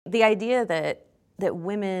the idea that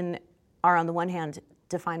women are on the one hand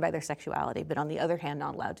defined by their sexuality, but on the other hand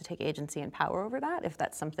not allowed to take agency and power over that, if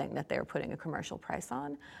that's something that they're putting a commercial price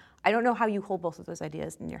on. I don't know how you hold both of those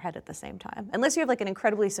ideas in your head at the same time, unless you have like an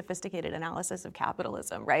incredibly sophisticated analysis of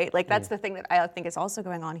capitalism, right? Like that's the thing that I think is also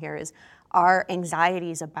going on here is our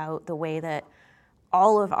anxieties about the way that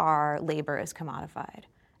all of our labor is commodified.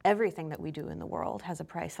 Everything that we do in the world has a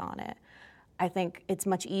price on it. I think it's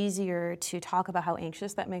much easier to talk about how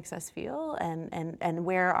anxious that makes us feel and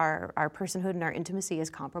where our personhood and our intimacy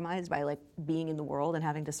is compromised by like being in the world and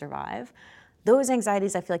having to survive. Those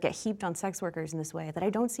anxieties I feel like get heaped on sex workers in this way that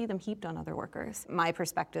I don't see them heaped on other workers. My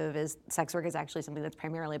perspective is sex work is actually something that's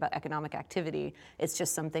primarily about economic activity. It's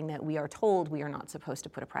just something that we are told we are not supposed to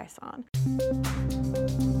put a price on.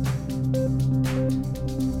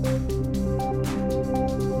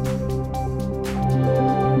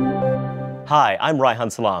 Hi, I'm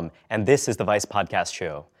Raihan Salam, and this is the Vice Podcast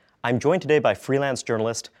Show. I'm joined today by freelance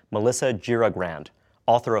journalist Melissa Gira-Grand,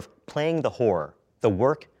 author of Playing the Whore, The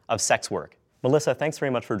Work of Sex Work. Melissa, thanks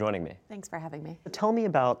very much for joining me. Thanks for having me. Tell me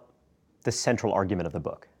about the central argument of the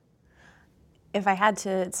book. If I had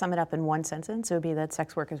to sum it up in one sentence, it would be that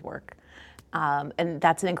sex work is work. And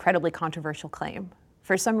that's an incredibly controversial claim.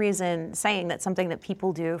 For some reason, saying that something that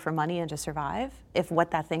people do for money and to survive, if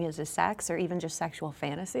what that thing is sex or even just sexual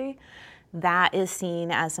fantasy, that is seen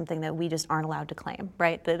as something that we just aren't allowed to claim,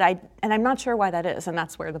 right? And I'm not sure why that is, and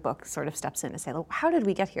that's where the book sort of steps in to say, well, how did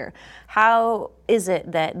we get here? How is it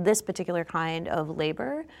that this particular kind of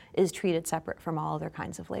labor is treated separate from all other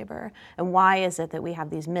kinds of labor? And why is it that we have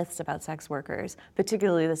these myths about sex workers,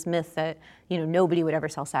 particularly this myth that nobody would ever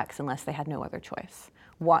sell sex unless they had no other choice?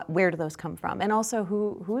 Where do those come from? And also,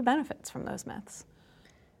 who benefits from those myths?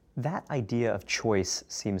 That idea of choice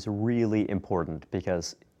seems really important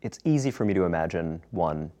because it's easy for me to imagine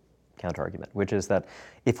one counterargument, which is that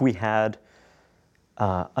if we had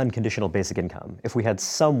unconditional basic income, if we had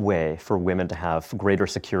some way for women to have greater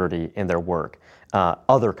security in their work,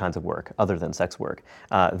 other kinds of work other than sex work,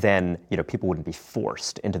 then people wouldn't be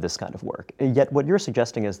forced into this kind of work. Yet what you're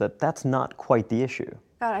suggesting is that that's not quite the issue.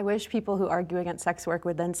 God, I wish people who argue against sex work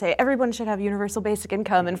would then say everyone should have universal basic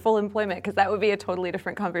income and full employment, because that would be a totally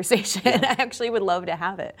different conversation. Yeah. I actually would love to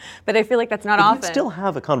have it, but I feel like that's not often. You'd still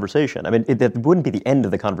have a conversation. I mean, that wouldn't be the end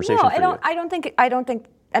of the conversation. No, I don't think.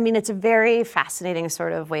 I mean, it's a very fascinating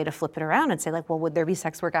sort of way to flip it around and say, like, well, would there be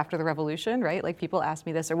sex work after the revolution, right? Like, people ask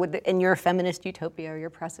me this, or in your feminist utopia or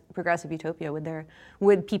your progressive utopia,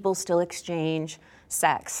 would people still exchange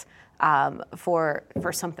sex for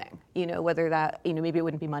something? Whether that, maybe it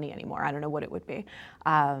wouldn't be money anymore. I don't know what it would be.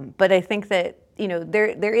 But I think that,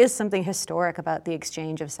 there is something historic about the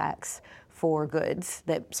exchange of sex for goods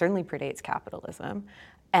that certainly predates capitalism.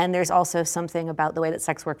 And there's also something about the way that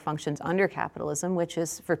sex work functions under capitalism, which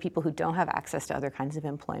is for people who don't have access to other kinds of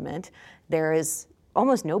employment, there is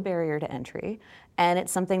almost no barrier to entry. And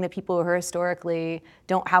it's something that people who historically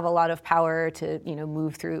don't have a lot of power to,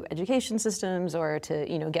 move through education systems or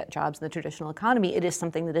to, get jobs in the traditional economy. It is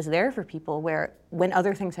something that is there for people when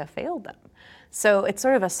other things have failed them. So it's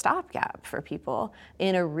sort of a stopgap for people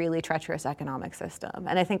in a really treacherous economic system.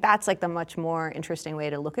 And I think that's like the much more interesting way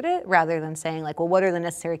to look at it, rather than saying like, well, what are the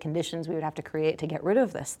necessary conditions we would have to create to get rid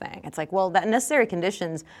of this thing? It's like, well, that necessary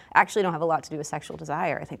conditions actually don't have a lot to do with sexual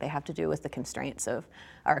desire. I think they have to do with the constraints of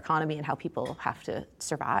our economy and how people have to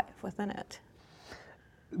survive within it.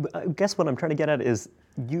 I guess what I'm trying to get at is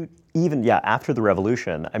after the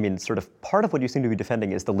revolution, I mean, sort of part of what you seem to be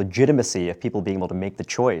defending is the legitimacy of people being able to make the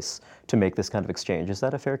choice to make this kind of exchange. Is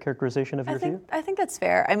that a fair characterization of your view? I think that's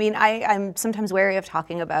fair. I mean, I'm sometimes wary of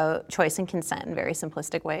talking about choice and consent in very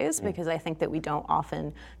simplistic ways, because I think that we don't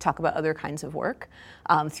often talk about other kinds of work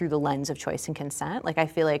through the lens of choice and consent. Like, I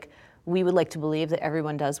feel like we would like to believe that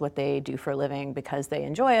everyone does what they do for a living because they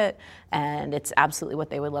enjoy it, and it's absolutely what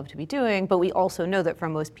they would love to be doing. But we also know that for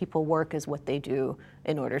most people, work is what they do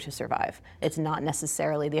in order to survive. It's not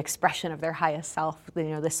necessarily the expression of their highest self,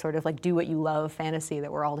 this sort of like do what you love fantasy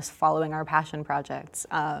that we're all just following our passion projects.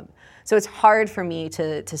 So it's hard for me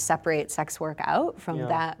to separate sex work out from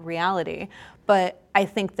that reality. But I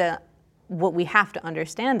think that what we have to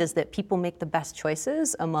understand is that people make the best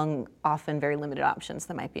choices among often very limited options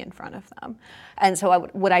that might be in front of them. And so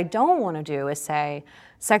what I don't want to do is say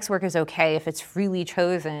sex work is okay if it's freely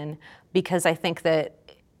chosen, because I think that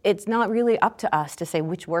it's not really up to us to say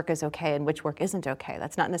which work is okay and which work isn't okay.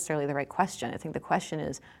 That's not necessarily the right question. I think the question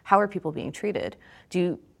is, how are people being treated?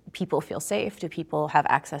 Do people feel safe? Do people have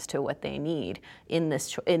access to what they need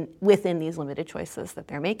within these limited choices that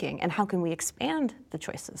they're making? And how can we expand the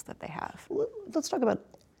choices that they have? Let's talk about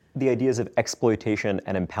the ideas of exploitation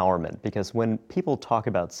and empowerment, because when people talk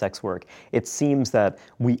about sex work, it seems that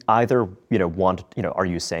we either, want, are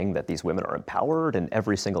you saying that these women are empowered in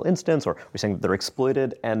every single instance, or are you saying that they're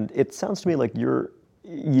exploited? And it sounds to me like you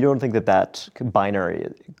don't think that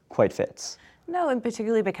binary quite fits. No, and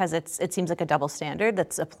particularly because it seems like a double standard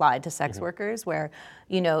that's applied to sex workers, where,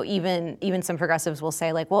 even some progressives will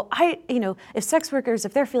say like, well, if sex workers,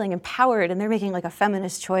 if they're feeling empowered and they're making like a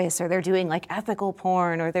feminist choice, or they're doing like ethical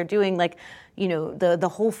porn, or they're doing like, the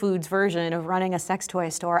Whole Foods version of running a sex toy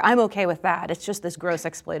store, I'm okay with that. It's just this gross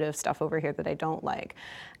exploitative stuff over here that I don't like.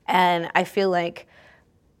 And I feel like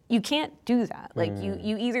you can't do that. Like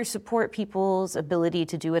you either support people's ability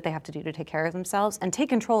to do what they have to do to take care of themselves and take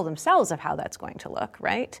control themselves of how that's going to look,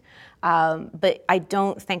 right? But I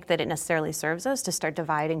don't think that it necessarily serves us to start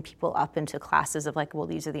dividing people up into classes of like, well,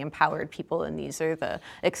 these are the empowered people and these are the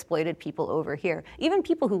exploited people over here. Even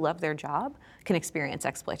people who love their job can experience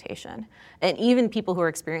exploitation. And even people who are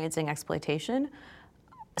experiencing exploitation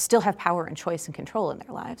still have power and choice and control in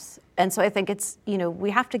their lives. And so I think it's,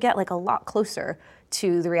 we have to get like a lot closer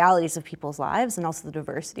to the realities of people's lives and also the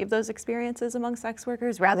diversity of those experiences among sex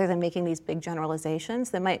workers, rather than making these big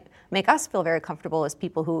generalizations that might make us feel very comfortable as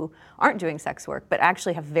people who aren't doing sex work, but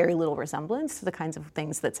actually have very little resemblance to the kinds of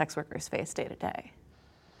things that sex workers face day to day.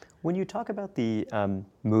 When you talk about the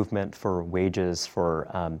movement for wages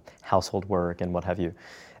for household work and what have you,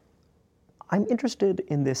 I'm interested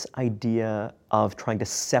in this idea of trying to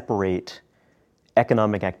separate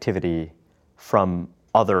economic activity from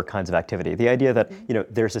other kinds of activity. The idea that,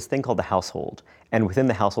 there's this thing called the household, and within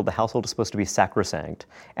the household is supposed to be sacrosanct,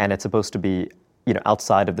 and it's supposed to be,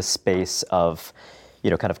 outside of the space of,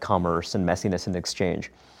 kind of commerce and messiness and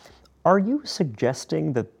exchange. Are you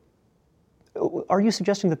suggesting that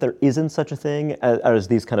there isn't such a thing as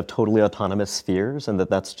these kind of totally autonomous spheres, and that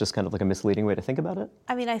that's just kind of like a misleading way to think about it?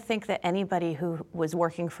 I mean, I think that anybody who was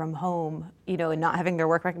working from home, and not having their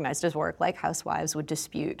work recognized as work, like housewives, would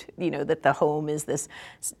dispute, that the home is this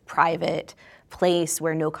private place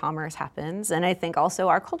where no commerce happens. And I think also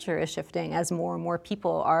our culture is shifting as more and more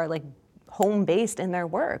people are like home-based in their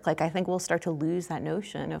work. Like, I think we'll start to lose that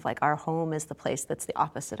notion of like our home is the place that's the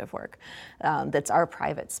opposite of work, that's our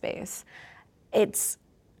private space.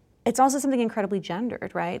 It's also something incredibly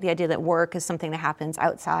gendered, right? The idea that work is something that happens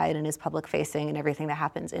outside and is public facing, and everything that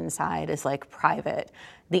happens inside is like private.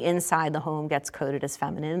 The inside the home gets coded as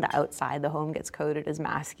feminine, the outside the home gets coded as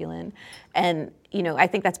masculine. And, I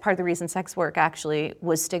think that's part of the reason sex work actually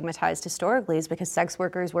was stigmatized historically, is because sex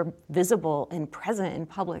workers were visible and present in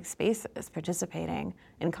public spaces, participating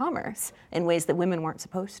in commerce in ways that women weren't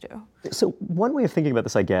supposed to. So one way of thinking about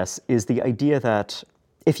this, I guess, is the idea that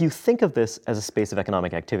if you think of this as a space of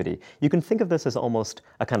economic activity, you can think of this as almost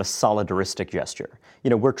a kind of solidaristic gesture.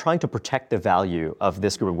 We're trying to protect the value of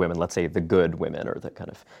this group of women, let's say the good women or the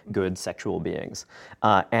kind of good sexual beings.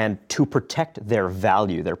 And to protect their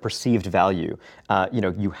value, their perceived value,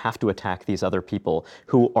 you have to attack these other people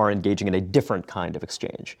who are engaging in a different kind of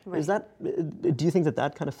exchange. Right. Do you think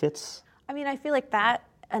that kind of fits? I mean, I feel like that,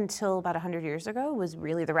 until about 100 years ago, was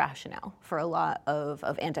really the rationale for a lot of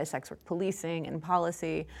anti-sex work policing and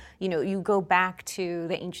policy. You go back to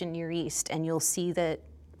the ancient Near East and you'll see that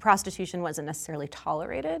prostitution wasn't necessarily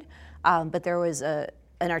tolerated, but there was an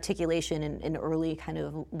articulation in early kind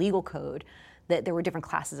of legal code that there were different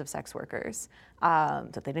classes of sex workers,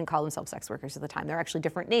 that they didn't call themselves sex workers at the time. There are actually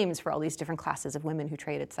different names for all these different classes of women who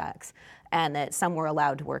traded sex, and that some were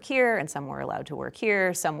allowed to work here and some were allowed to work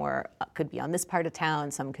here. Some could be on this part of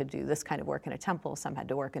town, some could do this kind of work in a temple, some had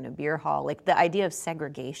to work in a beer hall. Like, the idea of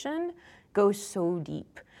segregation goes so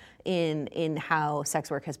deep in how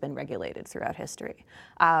sex work has been regulated throughout history.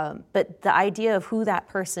 But the idea of who that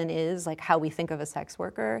person is, like how we think of a sex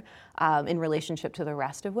worker in relationship to the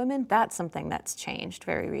rest of women, that's something that's changed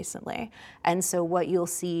very recently. And so what you'll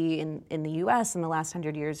see in the US in the last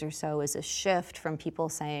 100 years or so is a shift from people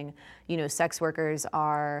saying, sex workers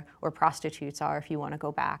are, or prostitutes are, if you want to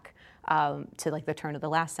go back to like the turn of the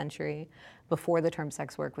last century, before the term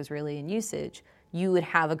sex work was really in usage. You would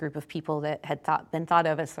have a group of people that had been thought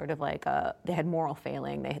of as sort of like they had moral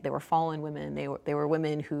failing. They were fallen women. They were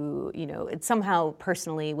women who, somehow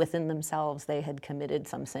personally within themselves they had committed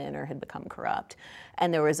some sin or had become corrupt.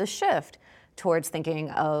 And there was a shift towards thinking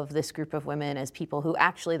of this group of women as people who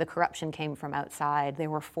actually the corruption came from outside. They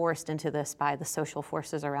were forced into this by the social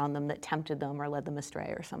forces around them that tempted them or led them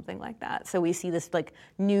astray or something like that. So we see this like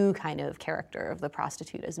new kind of character of the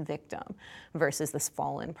prostitute as victim versus this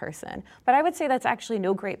fallen person. But I would say that's actually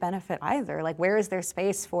no great benefit either. Like, where is there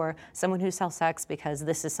space for someone who sells sex because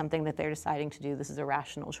this is something that they're deciding to do, this is a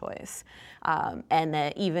rational choice. And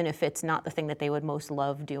that even if it's not the thing that they would most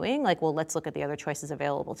love doing, like, well, let's look at the other choices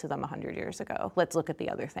available to them 100 years ago. Let's look at the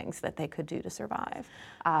other things that they could do to survive.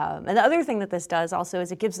 And the other thing that this does also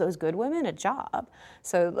is it gives those good women a job.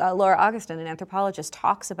 So Laura Augustin, an anthropologist,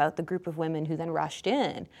 talks about the group of women who then rushed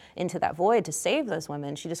into that void to save those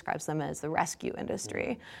women. She describes them as the rescue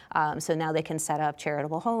industry. So now they can set up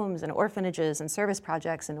charitable homes and orphanages and service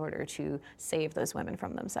projects in order to save those women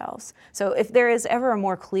from themselves. So if there is ever a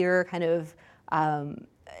more clear kind of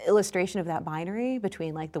illustration of that binary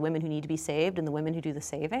between like the women who need to be saved and the women who do the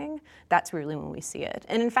saving, that's really when we see it.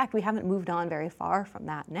 And in fact, we haven't moved on very far from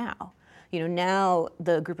that now. You know, now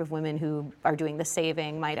the group of women who are doing the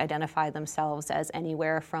saving might identify themselves as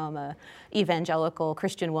anywhere from a evangelical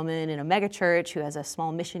Christian woman in a megachurch who has a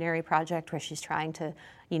small missionary project where she's trying to,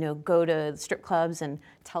 you know, go to strip clubs and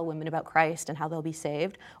tell women about Christ and how they'll be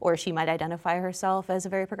saved. Or she might identify herself as a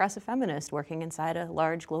very progressive feminist working inside a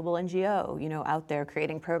large global NGO, you know, out there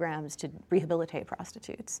creating programs to rehabilitate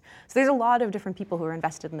prostitutes. So there's a lot of different people who are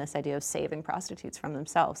invested in this idea of saving prostitutes from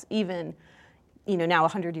themselves, even, you know, now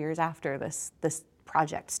 100 years after this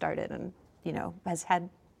project started, and, you know, has had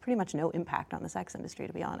pretty much no impact on the sex industry,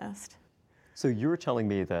 to be honest. So you were telling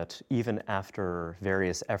me that even after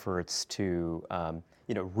various efforts to,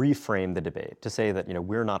 you know, reframe the debate, to say that, you know,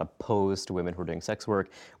 we're not opposed to women who are doing sex work.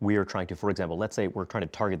 We are trying to, for example, let's say we're trying to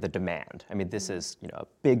target the demand. I mean, this is, you know, a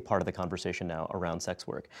big part of the conversation now around sex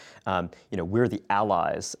work. You know, we're the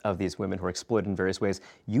allies of these women who are exploited in various ways.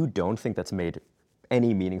 You don't think that's made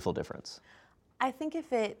any meaningful difference? I think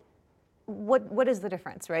what is the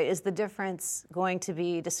difference, right? Is the difference going to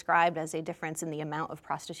be described as a difference in the amount of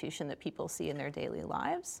prostitution that people see in their daily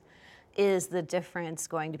lives? Is the difference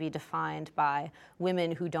going to be defined by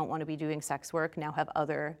women who don't want to be doing sex work now have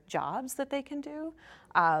other jobs that they can do?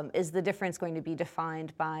 Is the difference going to be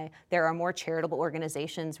defined by there are more charitable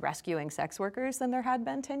organizations rescuing sex workers than there had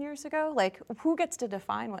been 10 years ago? Like, who gets to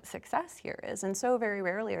define what success here is? And so very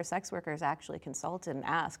rarely are sex workers actually consulted and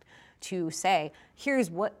asked to say, here's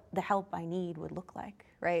what the help I need would look like,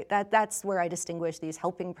 right? That's where I distinguish these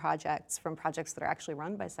helping projects from projects that are actually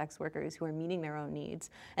run by sex workers who are meeting their own needs,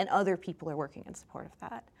 and other people are working in support of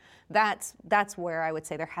that. That's where I would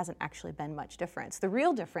say there hasn't actually been much difference. The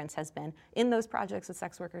real difference has been in those projects that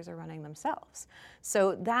sex workers are running themselves.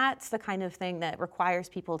 So that's the kind of thing that requires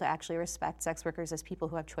people to actually respect sex workers as people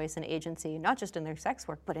who have choice and agency, not just in their sex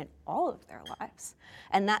work, but in all of their lives.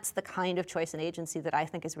 And that's the kind of choice and agency that I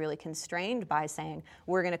think is really constrained by saying,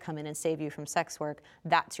 we're going to come in and save you from sex work.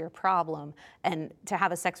 That's your problem. And to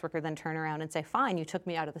have a sex worker then turn around and say, fine, you took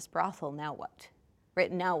me out of this brothel, now what? Right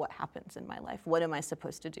now, what happens in my life? What am I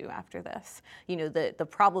supposed to do after this? You know, the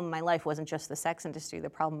problem in my life wasn't just the sex industry. The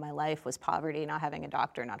problem in my life was poverty, not having a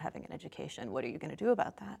doctor, not having an education. What are you going to do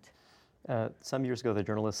about that? Some years ago, the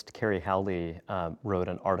journalist Carrie Howley wrote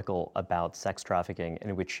an article about sex trafficking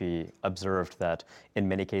in which she observed that in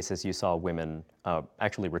many cases you saw women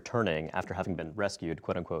actually returning after having been rescued,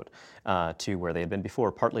 quote unquote, to where they had been before,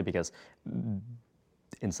 partly because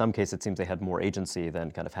in some cases it seems they had more agency than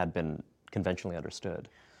kind of had been conventionally understood.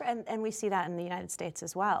 And we see that in the United States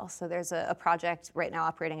as well. So there's a project right now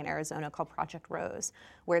operating in Arizona called Project Rose,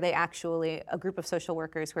 where they actually, a group of social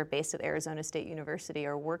workers who are based at Arizona State University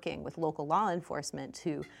are working with local law enforcement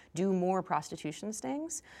to do more prostitution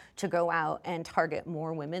stings, to go out and target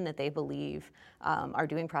more women that they believe are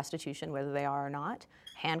doing prostitution, whether they are or not,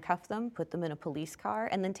 handcuff them, put them in a police car,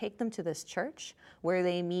 and then take them to this church where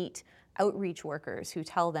they meet outreach workers who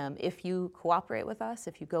tell them, if you cooperate with us,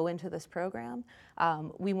 if you go into this program,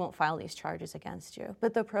 we won't file these charges against you.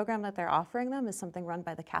 But the program that they're offering them is something run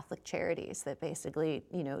by the Catholic Charities that basically,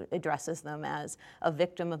 you know, addresses them as a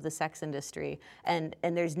victim of the sex industry. And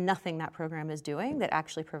there's nothing that program is doing that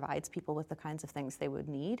actually provides people with the kinds of things they would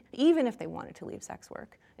need, even if they wanted to leave sex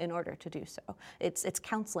work in order to do so. It's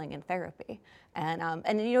counseling and therapy. And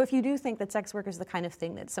you know, if you do think that sex work is the kind of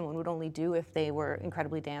thing that someone would only do if they were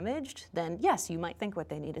incredibly damaged, then yes, you might think what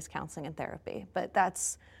they need is counseling and therapy. But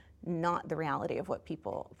that's not the reality of what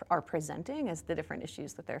people are presenting as the different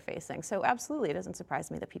issues that they're facing. So absolutely, it doesn't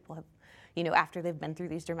surprise me that people have, you know, after they've been through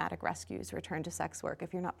these dramatic rescues, return to sex work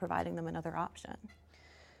if you're not providing them another option.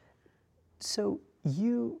 So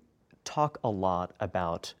you talk a lot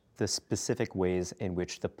about the specific ways in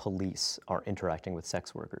which the police are interacting with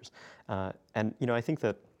sex workers. And I think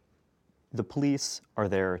that the police are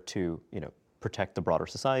there to protect the broader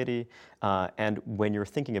society. And when you're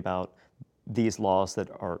thinking about these laws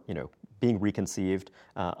that are being reconceived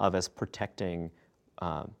of as protecting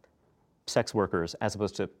sex workers as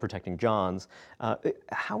opposed to protecting Johns.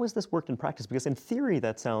 How has this worked in practice? Because in theory,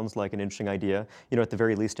 that sounds like an interesting idea. At the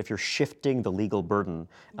very least, if you're shifting the legal burden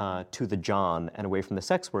to the John and away from the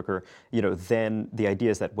sex worker, then the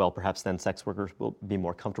idea is that, well, perhaps then sex workers will be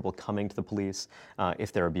more comfortable coming to the police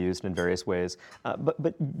if they're abused in various ways.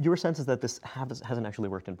 But your sense is that this hasn't actually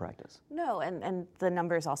worked in practice. No, and the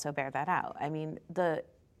numbers also bear that out. I mean,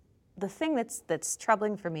 the thing that's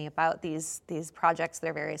troubling for me about these projects,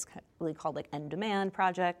 they're variously called like end demand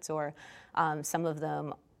projects, or some of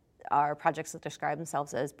them are projects that describe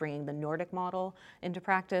themselves as bringing the Nordic model into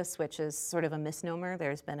practice, which is sort of a misnomer.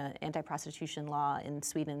 There's been an anti-prostitution law in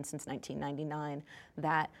Sweden since 1999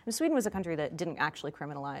 Sweden was a country that didn't actually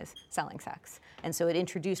criminalize selling sex. And so it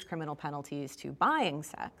introduced criminal penalties to buying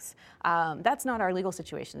sex. That's not our legal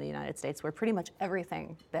situation in the United States, where pretty much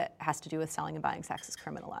everything that has to do with selling and buying sex is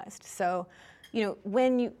criminalized. So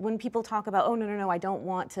when people talk about, oh, no, I don't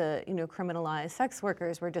want to, criminalize sex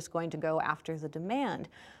workers, we're just going to go after the demand.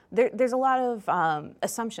 There's a lot of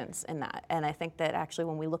assumptions in that. And I think that actually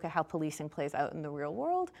when we look at how policing plays out in the real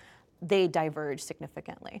world, they diverge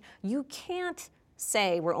significantly. You can't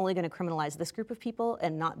say we're only going to criminalize this group of people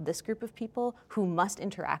and not this group of people who must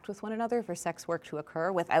interact with one another for sex work to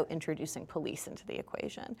occur without introducing police into the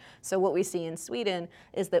equation. So what we see in Sweden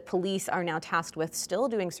is that police are now tasked with still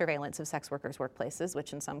doing surveillance of sex workers' workplaces,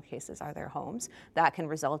 which in some cases are their homes. That can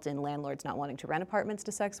result in landlords not wanting to rent apartments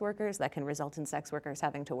to sex workers. That can result in sex workers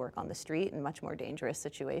having to work on the street in much more dangerous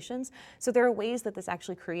situations. So there are ways that this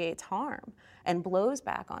actually creates harm and blows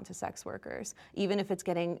back onto sex workers, even if it's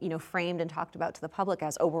getting framed and talked about to the public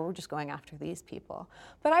as, oh, well, we're just going after these people.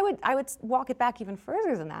 But I would walk it back even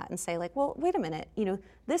further than that and say, like, well, wait a minute,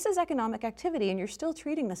 this is economic activity and you're still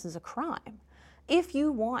treating this as a crime. If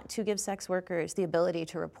you want to give sex workers the ability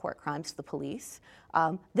to report crimes to the police,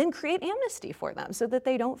 then create amnesty for them so that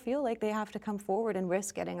they don't feel like they have to come forward and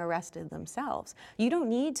risk getting arrested themselves. You don't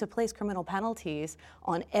need to place criminal penalties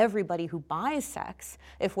on everybody who buys sex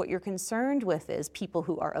if what you're concerned with is people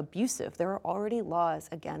who are abusive. There are already laws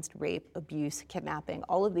against rape, abuse, kidnapping,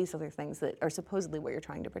 all of these other things that are supposedly what you're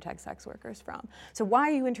trying to protect sex workers from. So why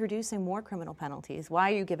are you introducing more criminal penalties?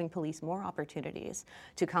 Why are you giving police more opportunities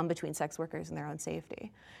to come between sex workers and their own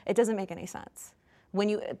safety? It doesn't make any sense.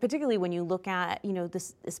 Particularly when you look at,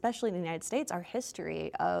 this, especially in the United States, our history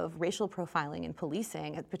of racial profiling and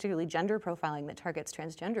policing, particularly gender profiling that targets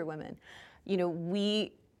transgender women,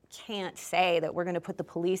 we can't say that we're going to put the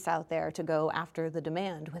police out there to go after the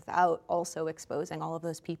demand without also exposing all of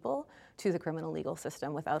those people to the criminal legal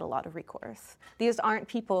system without a lot of recourse. These aren't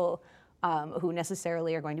people who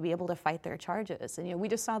necessarily are going to be able to fight their charges. And we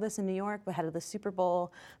just saw this in New York ahead of the Super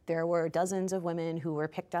Bowl. There were dozens of women who were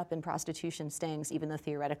picked up in prostitution stings, even though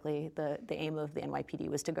theoretically the aim of the NYPD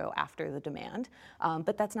was to go after the demand.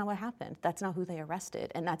 But that's not what happened. That's not who they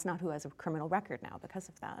arrested, and that's not who has a criminal record now because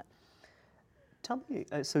of that. Tell me,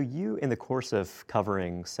 so you, in the course of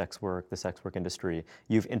covering sex work, the sex work industry,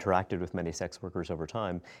 you've interacted with many sex workers over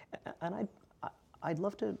time, and I'd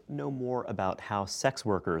love to know more about how sex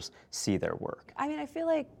workers see their work. I mean, I feel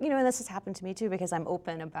like, and this has happened to me too, because I'm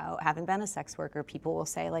open about having been a sex worker. People will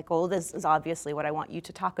say like, oh, this is obviously what I want you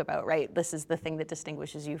to talk about, right? This is the thing that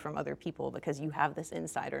distinguishes you from other people because you have this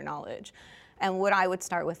insider knowledge. And what I would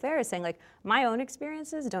start with there is saying like, my own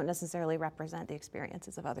experiences don't necessarily represent the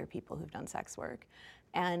experiences of other people who've done sex work.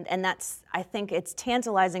 And that's, I think it's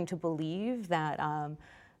tantalizing to believe that,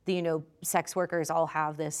 sex workers all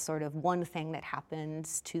have this sort of one thing that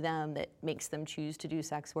happens to them that makes them choose to do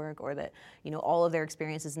sex work, or that, all of their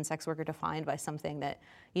experiences in sex work are defined by something that,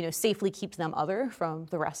 safely keeps them other from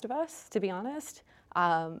the rest of us, to be honest.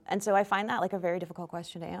 And so I find that like a very difficult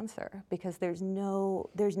question to answer because there's no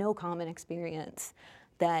common experience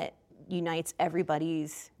that unites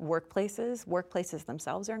everybody's workplaces. Workplaces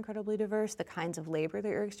themselves are incredibly diverse. The kinds of labor that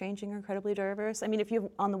you're exchanging are incredibly diverse. I mean, if you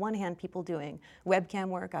have, on the one hand, people doing webcam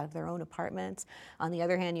work out of their own apartments. On the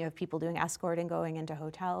other hand, you have people doing escorting going into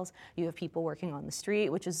hotels. You have people working on the street,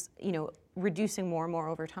 which is, reducing more and more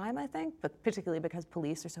over time, I think, but particularly because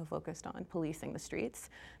police are so focused on policing the streets,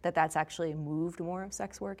 that's actually moved more of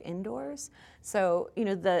sex work indoors. So,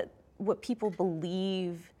 what people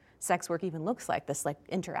believe sex work even looks like, this like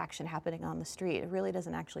interaction happening on the street, it really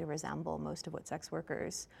doesn't actually resemble most of what sex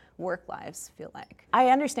workers' work lives feel like. I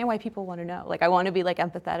understand why people want to know. Like, I want to be like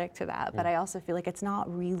empathetic to that, but I also feel like it's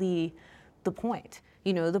not really the point.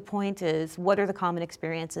 The point is, what are the common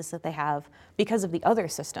experiences that they have because of the other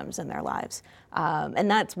systems in their lives? And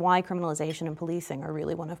that's why criminalization and policing are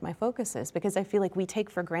really one of my focuses, because I feel like we take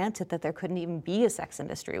for granted that there couldn't even be a sex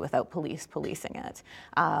industry without police policing it.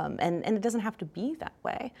 And it doesn't have to be that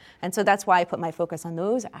way. And so that's why I put my focus on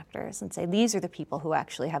those actors and say these are the people who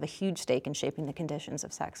actually have a huge stake in shaping the conditions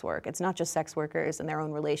of sex work. It's not just sex workers and their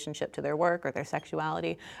own relationship to their work or their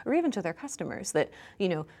sexuality or even to their customers. That,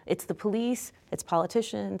 it's the police, it's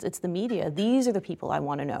politicians, it's the media. These are the people I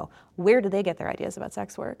want to know. Where do they get their ideas about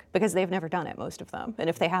sex work? Because they've never done it, most of them. And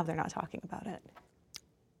if they have, they're not talking about it.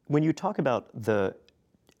 When you talk about the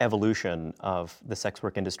evolution of the sex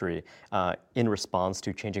work industry in response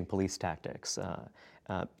to changing police tactics,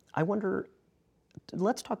 I wonder,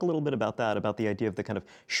 let's talk a little bit about that, about the idea of the kind of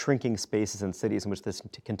shrinking spaces in cities in which this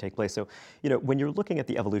can take place. So, when you're looking at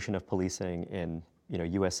the evolution of policing in,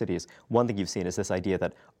 U.S. cities, one thing you've seen is this idea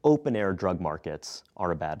that open-air drug markets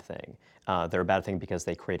are a bad thing. They're a bad thing because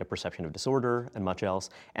they create a perception of disorder and much else.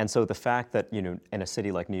 And so the fact that, in a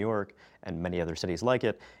city like New York and many other cities like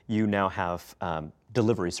it, you now have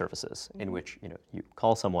delivery services in which, you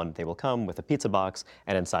call someone, they will come with a pizza box,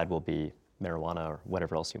 and inside will be marijuana or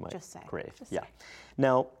whatever else you might crave. Yeah.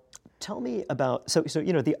 Now, tell me about, so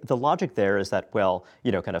the logic there is that, well,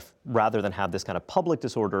 kind of rather than have this kind of public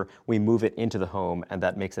disorder, we move it into the home, and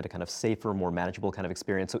that makes it a kind of safer, more manageable kind of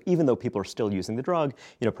experience. So even though people are still using the drug,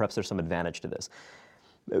 perhaps there's some advantage to this.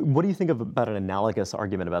 What do you think about an analogous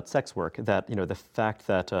argument about sex work, that, the fact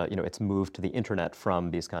that, it's moved to the internet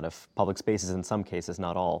from these kind of public spaces, in some cases,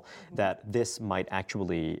 not all, that this might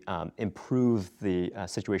actually improve the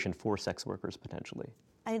situation for sex workers potentially?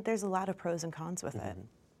 I think there's a lot of pros and cons with it.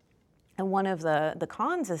 And one of the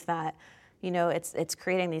cons is that, it's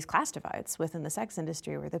creating these class divides within the sex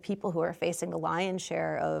industry, where the people who are facing the lion's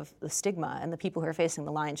share of the stigma and the people who are facing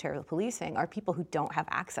the lion's share of the policing are people who don't have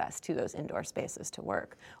access to those indoor spaces to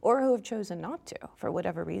work, or who have chosen not to for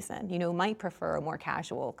whatever reason. Might prefer a more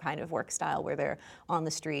casual kind of work style where they're on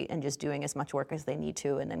the street and just doing as much work as they need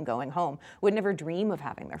to and then going home. Would never dream of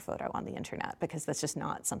having their photo on the internet, because that's just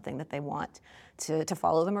not something that they want to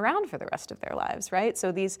follow them around for the rest of their lives, right?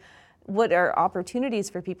 So what are opportunities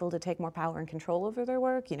for people to take more power and control over their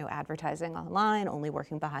work, advertising online, only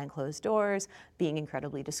working behind closed doors, being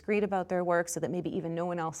incredibly discreet about their work so that maybe even no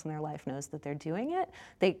one else in their life knows that they're doing it.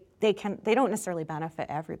 They don't necessarily benefit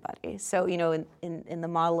everybody. So, in the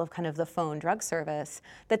model of kind of the phone drug service,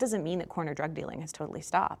 that doesn't mean that corner drug dealing has totally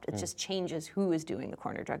stopped. It just changes who is doing the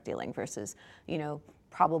corner drug dealing versus,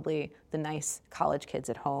 probably the nice college kids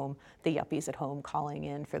at home, the yuppies at home calling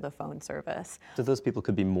in for the phone service. So those people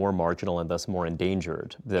could be more marginal and thus more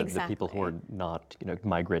endangered than the people who are not,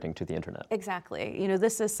 migrating to the internet. Exactly.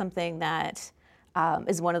 This is something that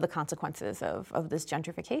is one of the consequences of this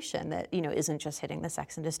gentrification that, isn't just hitting the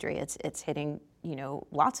sex industry, it's hitting,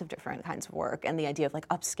 lots of different kinds of work. And the idea of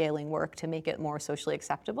upscaling work to make it more socially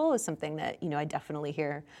acceptable is something that, I definitely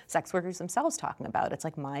hear sex workers themselves talking about. It's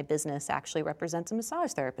like, my business actually represents a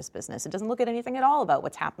massage therapist business. It doesn't look at anything at all about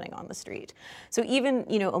what's happening on the street. So even,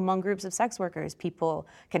 among groups of sex workers, people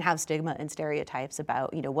can have stigma and stereotypes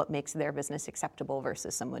about, what makes their business acceptable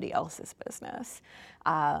versus somebody else's business.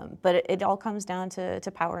 But it all comes down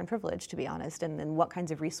to power and privilege, to be honest, and what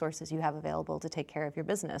kinds of resources you have available to take care of your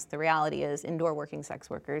business. The reality is, indoor working sex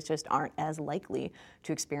workers just aren't as likely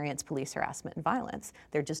to experience police harassment and violence.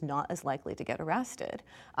 They're just not as likely to get arrested.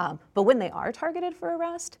 But when they are targeted for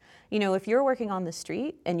arrest, if you're working on the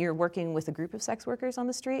street and you're working with a group of sex workers on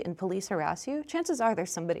the street and police harass you, chances are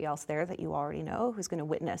there's somebody else there that you already know who's going to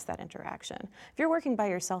witness that interaction. If you're working by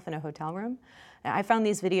yourself in a hotel room, I found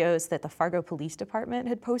these videos that the Fargo Police Department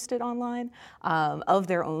had posted online of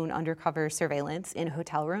their own undercover surveillance in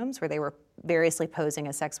hotel rooms where they were variously posing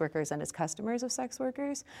as sex workers and as customers of sex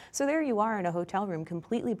workers. So there you are in a hotel room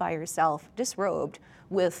completely by yourself, disrobed,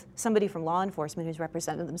 with somebody from law enforcement who's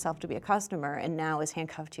represented themselves to be a customer and now has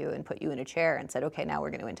handcuffed you and put you in a chair and said, okay, now we're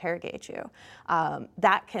going to interrogate you.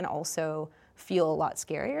 That can also feel a lot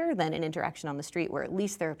scarier than an interaction on the street where at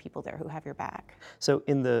least there are people there who have your back. So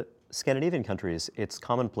in the Scandinavian countries, it's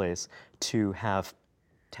commonplace to have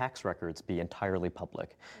tax records be entirely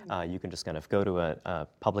public. You can just kind of go to a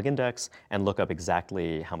public index and look up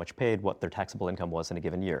exactly how much paid, what their taxable income was in a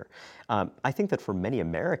given year. I think that for many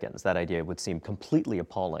Americans, that idea would seem completely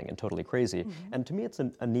appalling and totally crazy. And to me, it's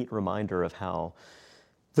a neat reminder of how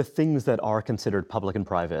the things that are considered public and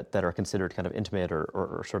private, that are considered kind of intimate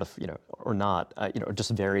or sort of, or not,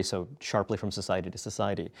 just vary so sharply from society to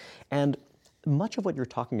society. And much of what you're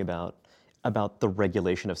talking about the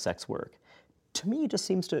regulation of sex work, to me, just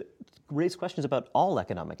seems to raise questions about all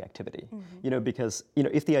economic activity. Because,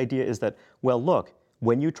 if the idea is that, well, look,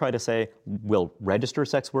 when you try to say, we'll register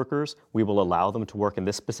sex workers, we will allow them to work in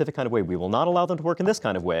this specific kind of way, we will not allow them to work in this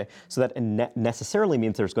kind of way, so that necessarily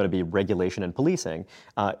means there's going to be regulation and policing.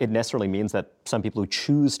 It necessarily means that some people who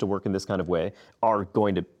choose to work in this kind of way are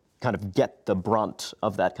going to kind of get the brunt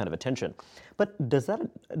of that kind of attention. But does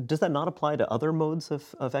that not apply to other modes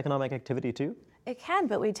of economic activity too? It can,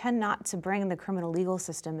 but we tend not to bring the criminal legal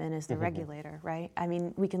system in as the regulator, right? I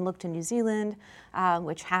mean, we can look to New Zealand,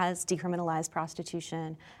 which has decriminalized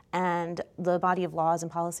prostitution, and the body of laws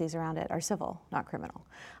and policies around it are civil, not criminal.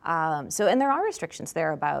 And there are restrictions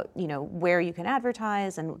there about, where you can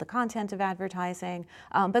advertise and the content of advertising,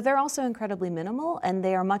 but they're also incredibly minimal, and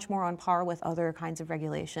they are much more on par with other kinds of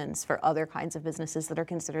regulations for other kinds of businesses that are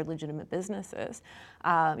considered legitimate businesses.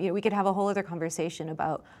 We could have a whole other conversation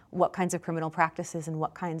about what kinds of criminal practices and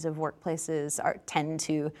what kinds of workplaces tend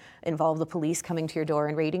to involve the police coming to your door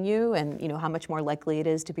and raiding you, and how much more likely it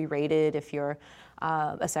is to be raided if you're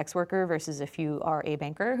a sex worker versus if you are a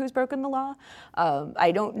banker who's broken the law.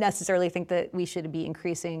 I don't necessarily think that we should be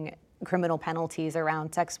increasing criminal penalties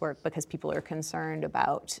around sex work because people are concerned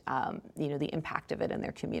about the impact of it in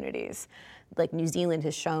their communities. Like New Zealand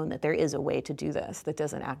has shown that there is a way to do this that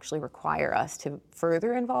doesn't actually require us to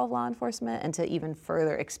further involve law enforcement and to even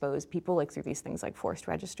further expose people like through these things like forced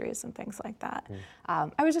registries and things like that.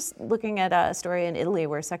 I was just looking at a story in Italy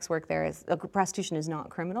where sex work there is, prostitution is not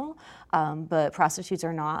criminal, but prostitutes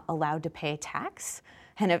are not allowed to pay tax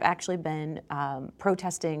and have actually been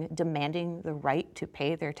protesting, demanding the right to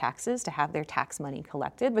pay their taxes, to have their tax money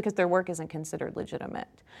collected, because their work isn't considered legitimate.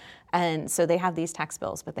 And so they have these tax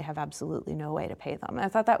bills, but they have absolutely no way to pay them. And I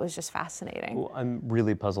thought that was just fascinating. Well, I'm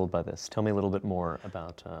really puzzled by this. Tell me a little bit more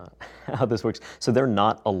about how this works. So they're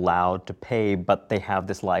not allowed to pay, but they have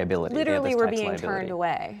this liability. Literally were being turned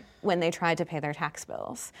away when they tried to pay their tax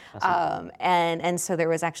bills. And so there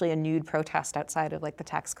was actually a nude protest outside of like the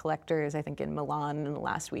tax collectors, I think in Milan in the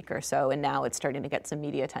last week or so, and now it's starting to get some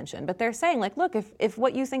media attention. But they're saying like, look, if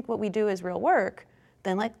what you think what we do is real work,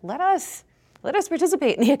 then like let us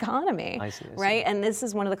participate in the economy, I see. right? And this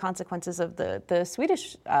is one of the consequences of the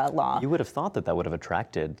Swedish law. You would have thought that would have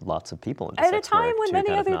attracted lots of people into at sex a time work when to many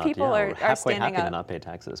kind of other not, people are quite standing happy up to not pay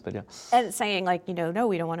taxes, but yeah. and saying like, no,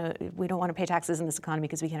 we don't want to pay taxes in this economy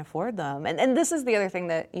because we can't afford them. And this is the other thing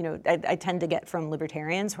that I tend to get from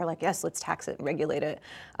libertarians who are like, yes, let's tax it and regulate it.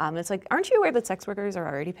 It's like, aren't you aware that sex workers are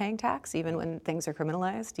already paying tax even when things are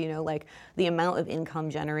criminalized? Like the amount of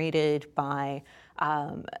income generated by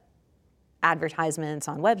advertisements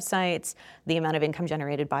on websites, the amount of income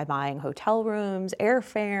generated by buying hotel rooms,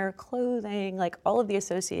 airfare, clothing, like all of the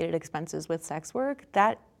associated expenses with sex work,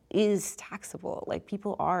 that is taxable. Like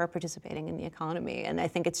people are participating in the economy. And I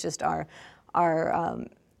think it's just our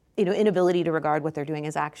inability to regard what they're doing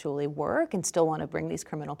as actually work and still want to bring these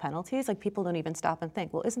criminal penalties. Like people don't even stop and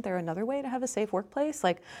think, well, isn't there another way to have a safe workplace?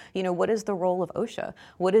 Like, what is the role of OSHA?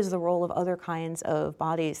 What is the role of other kinds of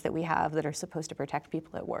bodies that we have that are supposed to protect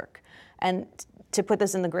people at work? And to put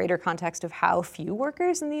this in the greater context of how few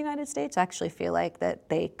workers in the United States actually feel like that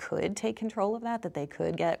they could take control of that they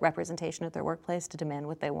could get representation at their workplace to demand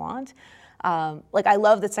what they want. I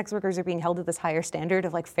love that sex workers are being held to this higher standard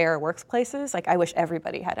of like fair workplaces. Like I wish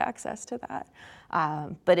everybody had access to that.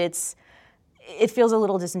 But it feels a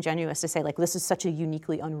little disingenuous to say like this is such a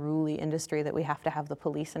uniquely unruly industry that we have to have the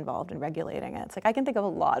police involved in regulating it. It's like I can think of a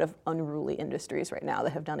lot of unruly industries right now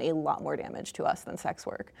that have done a lot more damage to us than sex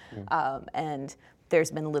work. And there's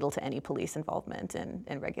been little to any police involvement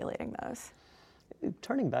in regulating those.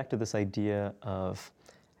 Turning back to this idea of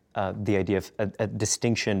the idea of a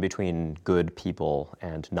distinction between good people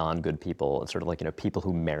and non-good people, it's sort of like people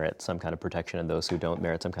who merit some kind of protection and those who don't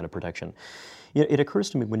merit some kind of protection. It occurs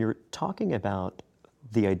to me when you're talking about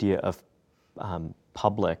the idea of the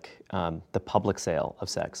public sale of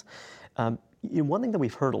sex. One thing that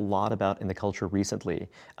we've heard a lot about in the culture recently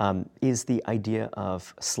is the idea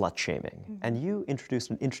of slut shaming. Mm-hmm. And you introduced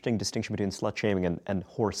an interesting distinction between slut shaming and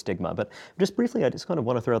whore stigma. But just briefly, I just kind of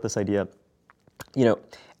want to throw out this idea.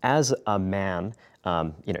 As a man,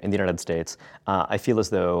 in the United States, I feel as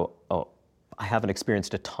though I haven't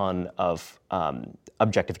experienced a ton of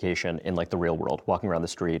objectification in like the real world, walking around the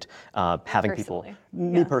street, having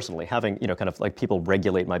me personally, having, kind of like people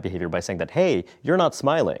regulate my behavior by saying that, hey, you're not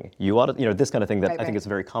smiling. You ought to, this kind of thing that I think is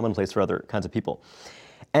very commonplace for other kinds of people.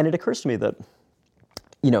 And it occurs to me that,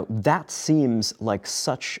 that seems like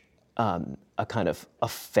such a kind of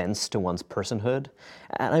offense to one's personhood.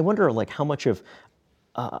 And I wonder like how much of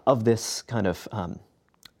this kind of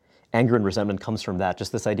anger and resentment comes from that,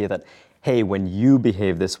 just this idea that, hey, when you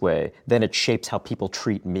behave this way, then it shapes how people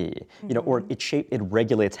treat me, or it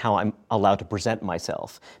regulates how I'm allowed to present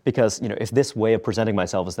myself. Because, if this way of presenting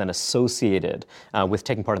myself is then associated with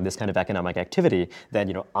taking part in this kind of economic activity,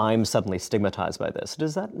 then, I'm suddenly stigmatized by this.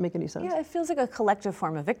 Does that make any sense? Yeah, it feels like a collective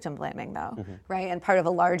form of victim blaming, though, right? And part of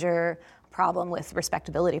a larger problem with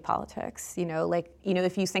respectability politics.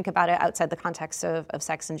 If you think about it outside the context of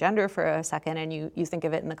sex and gender for a second, and you think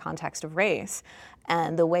of it in the context of race,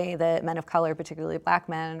 and the way that men of color, particularly black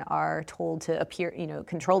men, are told to appear,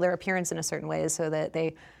 control their appearance in a certain way so that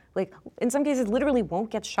they, in some cases, literally won't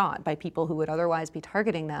get shot by people who would otherwise be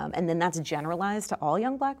targeting them. And then that's generalized to all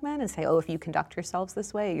young black men and say, oh, if you conduct yourselves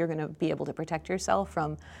this way, you're going to be able to protect yourself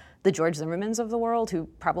from the George Zimmermans of the world, who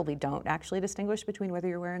probably don't actually distinguish between whether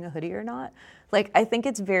you're wearing a hoodie or not. I think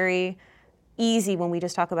it's very easy when we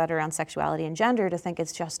just talk about it around sexuality and gender to think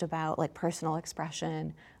it's just about personal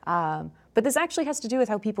expression. But this actually has to do with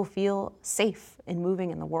how people feel safe in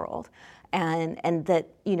moving in the world. And that,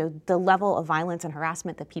 the level of violence and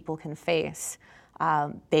harassment that people can face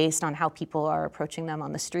based on how people are approaching them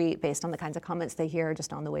on the street, based on the kinds of comments they hear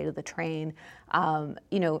just on the way to the train.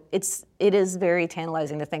 It is very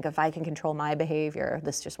tantalizing to think if I can control my behavior,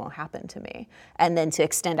 this just won't happen to me. And then to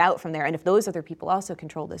extend out from there. And if those other people also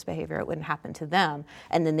control this behavior, it wouldn't happen to them.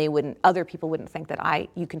 And then other people wouldn't think that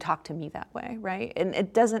you can talk to me that way, right? And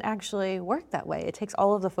it doesn't actually work that way. It takes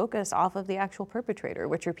all of the focus off of the actual perpetrator,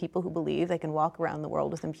 which are people who believe they can walk around the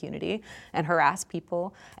world with impunity and harass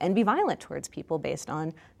people and be violent towards people based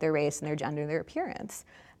on their race and their gender and their appearance.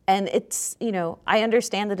 And it's, I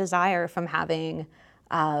understand the desire from having,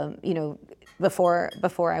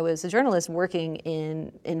 before I was a journalist, working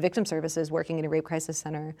in victim services, working in a rape crisis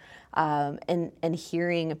center, and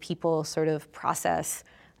hearing people sort of process,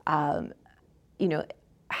 how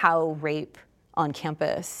rape on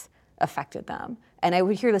campus affected them. And I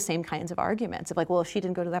would hear the same kinds of arguments of well, if she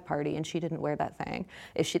didn't go to that party and she didn't wear that thing,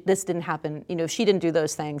 if this didn't happen, if she didn't do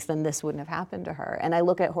those things, then this wouldn't have happened to her. And I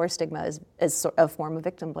look at horror stigma as a form of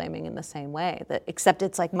victim blaming in the same way, except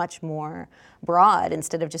it's much more broad.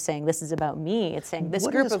 Instead of just saying this is about me, it's saying this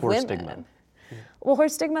group of women. Stigma? Well, horror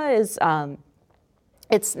stigma is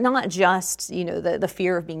it's not just the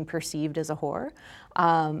fear of being perceived as a whore,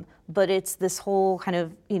 but it's this whole kind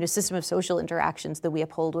of system of social interactions that we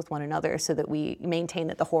uphold with one another, so that we maintain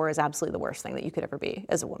that the whore is absolutely the worst thing that you could ever be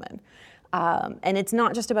as a woman. And it's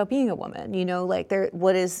not just about being a woman.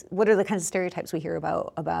 What are the kinds of stereotypes we hear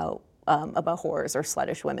about whores or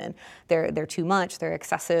sluttish women? They're too much. They're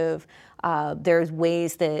excessive. There's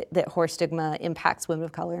ways that whore stigma impacts women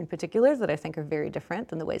of color in particular that I think are very different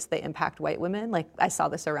than the ways they impact white women. I saw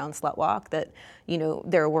this around Slut Walk, that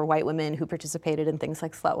there were white women who participated in things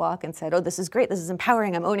like Slut Walk and said, oh, this is great, this is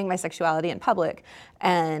empowering, I'm owning my sexuality in public.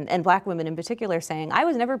 And black women in particular saying, I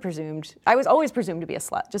was always presumed to be a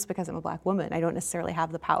slut just because I'm a black woman. I don't necessarily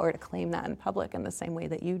have the power to claim that in public in the same way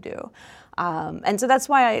that you do. And so that's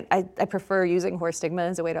why I prefer using whore stigma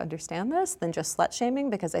as a way to understand this than just slut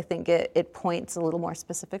shaming, because I think it points a little more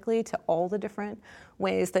specifically to all the different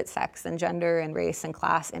ways that sex and gender and race and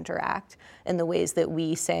class interact, and the ways that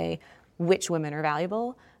we say which women are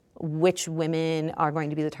valuable, which women are going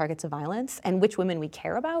to be the targets of violence, and which women we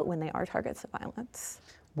care about when they are targets of violence.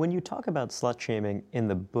 When you talk about slut shaming in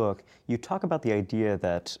the book, you talk about the idea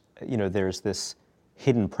that there's this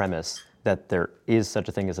hidden premise that there is such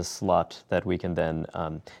a thing as a slut that we can then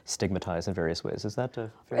stigmatize in various ways. Is that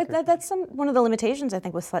a fair That's one of the limitations, I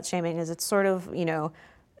think, with slut shaming, is it's sort of,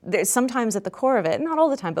 there's sometimes at the core of it, not all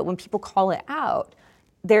the time, but when people call it out,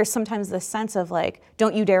 there's sometimes this sense of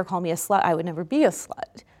don't you dare call me a slut, I would never be a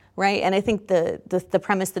slut. Right? And I think the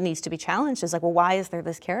premise that needs to be challenged is well, why is there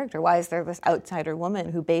this character? Why is there this outsider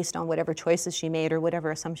woman who, based on whatever choices she made or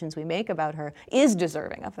whatever assumptions we make about her, is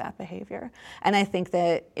deserving of that behavior? And I think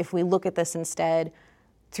that if we look at this instead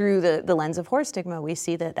through the lens of whore stigma, we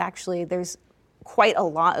see that actually there's quite a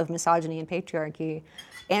lot of misogyny and patriarchy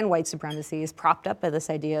and white supremacy is propped up by this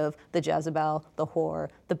idea of the Jezebel, the whore,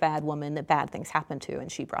 the bad woman that bad things happen to, and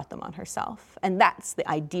she brought them on herself. And that's the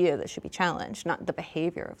idea that should be challenged, not the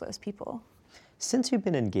behavior of those people. Since you've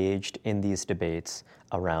been engaged in these debates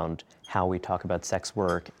around how we talk about sex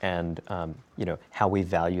work and how we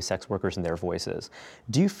value sex workers and their voices,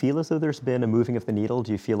 do you feel as though there's been a moving of the needle?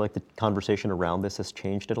 Do you feel like the conversation around this has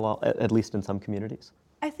changed at least in some communities?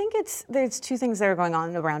 I think there's two things that are going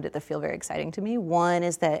on around it that feel very exciting to me. One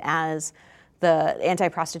is that as the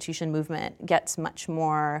anti-prostitution movement gets much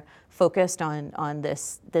more focused on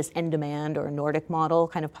this in-demand or Nordic model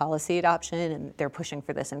kind of policy adoption, and they're pushing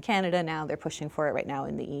for this in Canada now, they're pushing for it right now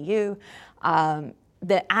in the EU,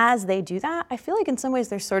 that as they do that, I feel like in some ways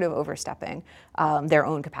they're sort of overstepping their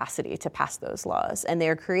own capacity to pass those laws. And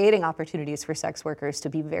they're creating opportunities for sex workers to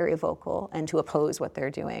be very vocal and to oppose what they're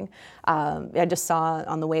doing. I just saw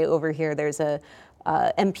on the way over here, there's a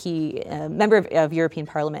MP, a member of European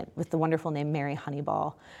Parliament with the wonderful name Mary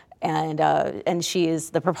Honeyball. And she is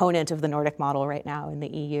the proponent of the Nordic model right now in the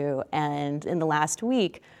EU. And in the last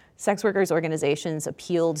week, sex workers organizations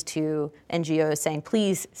appealed to NGOs saying,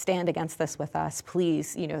 please stand against this with us.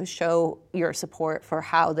 Please, show your support for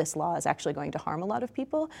how this law is actually going to harm a lot of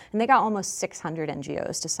people. And they got almost 600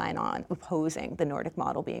 NGOs to sign on opposing the Nordic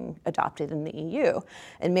model being adopted in the EU.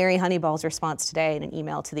 And Mary Honeyball's response today in an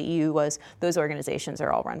email to the EU was, those organizations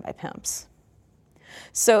are all run by pimps.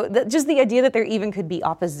 So just the idea that there even could be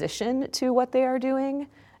opposition to what they are doing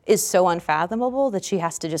is so unfathomable that she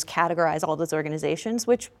has to just categorize all those organizations,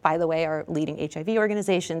 which, by the way, are leading HIV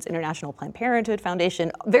organizations, International Planned Parenthood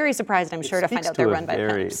Foundation. Very surprised, I'm sure, to find out they're run by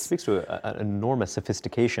pimps. It speaks to an enormous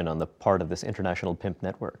sophistication on the part of this international pimp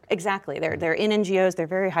network. Exactly. They're in NGOs. They're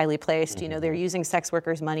very highly placed. They're using sex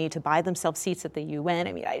workers' money to buy themselves seats at the UN.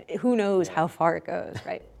 I mean, who knows how far it goes,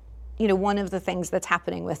 right? One of the things that's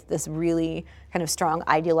happening with this really kind of strong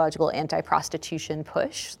ideological anti-prostitution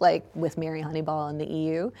push, like with Mary Honeyball and the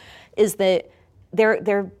EU, is that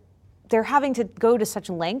they're having to go to such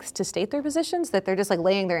lengths to state their positions that they're just like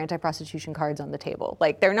laying their anti-prostitution cards on the table.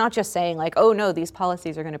 Like they're not just saying like, oh no, these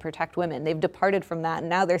policies are going to protect women. They've departed from that, and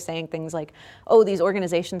now they're saying things like, oh, these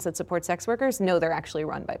organizations that support sex workers, no, they're actually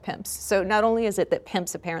run by pimps. So not only is it that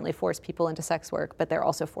pimps apparently force people into sex work, but they're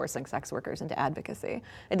also forcing sex workers into advocacy.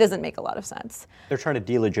 It doesn't make a lot of sense. They're trying to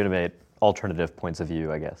delegitimate alternative points of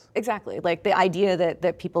view, I guess. Exactly. Like the idea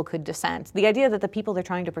that people could dissent, the idea that the people they're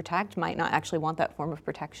trying to protect might not actually want that form of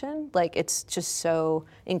protection. Like it's just so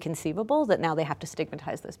inconceivable that now they have to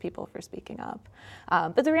stigmatize those people for speaking up.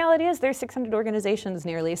 But the reality is there's 600 organizations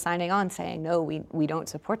nearly signing on saying, no, we don't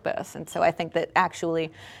support this. And so I think that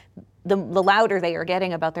actually the louder they are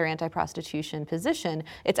getting about their anti-prostitution position,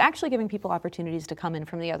 it's actually giving people opportunities to come in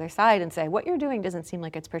from the other side and say, what you're doing doesn't seem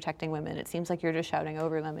like it's protecting women. It seems like you're just shouting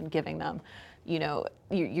over them and giving them,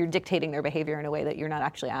 you're dictating their behavior in a way that you're not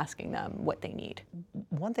actually asking them what they need.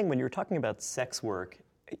 One thing when you're talking about sex work,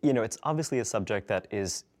 it's obviously a subject that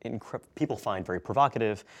is people find very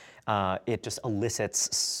provocative. It just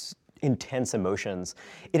elicits intense emotions.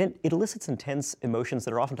 It elicits intense emotions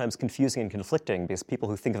that are oftentimes confusing and conflicting because people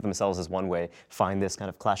who think of themselves as one way find this kind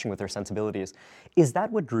of clashing with their sensibilities. Is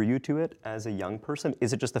that what drew you to it as a young person?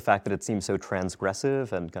 Is it just the fact that it seems so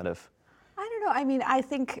transgressive and kind of... I don't know. I mean, I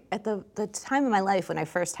think at the time of my life when I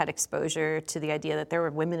first had exposure to the idea that there were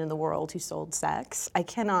women in the world who sold sex, I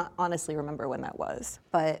cannot honestly remember when that was.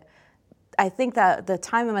 But I think that the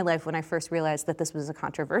time in my life when I first realized that this was a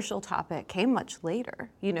controversial topic came much later.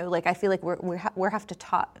 I feel like we have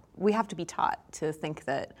to be taught to think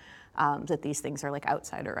that that these things are like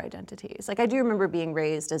outsider identities. Like I do remember being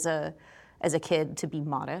raised as a kid to be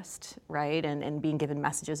modest, right, and being given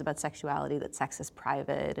messages about sexuality that sex is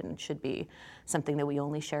private and should be something that we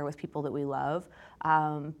only share with people that we love.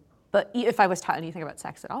 But if I was taught anything about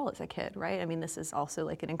sex at all as a kid, right? I mean, this is also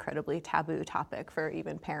like an incredibly taboo topic for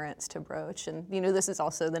even parents to broach. And, this is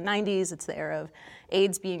also the 90s. It's the era of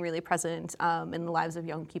AIDS being really present in the lives of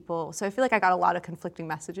young people. So I feel like I got a lot of conflicting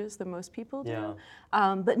messages than most people do.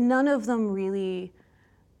 Yeah. But none of them really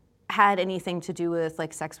had anything to do with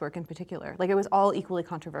like sex work in particular. Like it was all equally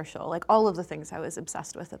controversial, like all of the things I was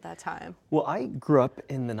obsessed with at that time. Well, I grew up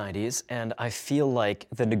in the 90s and I feel like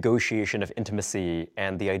the negotiation of intimacy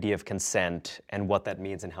and the idea of consent and what that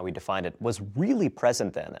means and how we define it was really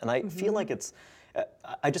present then. And I feel like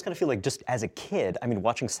I just kind of feel like just as a kid, I mean,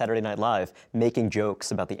 watching Saturday Night Live, making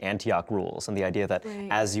jokes about the Antioch rules and the idea that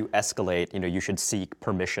as you escalate, you should seek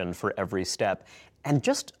permission for every step. And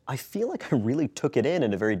just, I feel like I really took it in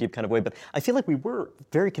a very deep kind of way, but I feel like we were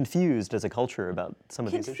very confused as a culture about some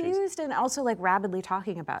of these issues. Confused and also like rabidly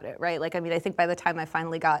talking about it, right? Like, I mean, I think by the time I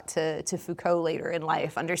finally got to Foucault later in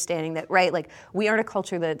life, understanding that, right, like we aren't a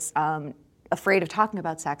culture that's afraid of talking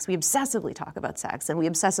about sex. We obsessively talk about sex, and we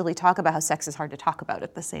obsessively talk about how sex is hard to talk about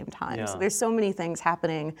at the same time. Yeah. So there's so many things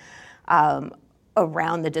happening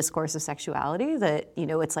around the discourse of sexuality that,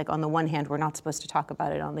 it's like on the one hand, we're not supposed to talk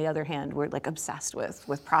about it. On the other hand, we're like obsessed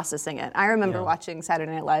with processing it. I remember watching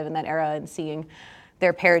Saturday Night Live in that era and seeing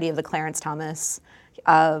their parody of the Clarence Thomas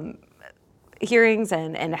hearings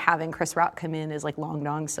and having Chris Rock come in as like Long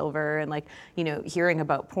Dong Silver and like, hearing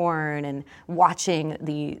about porn and watching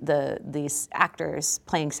these actors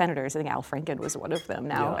playing senators. I think Al Franken was one of them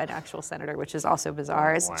now, an actual senator, which is also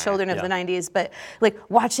bizarre as children of the 90s. But like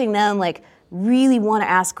watching them like really want to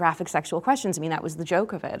ask graphic sexual questions. I mean, that was the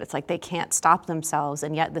joke of it. It's like they can't stop themselves,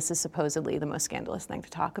 and yet this is supposedly the most scandalous thing to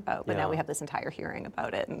talk about. But now we have this entire hearing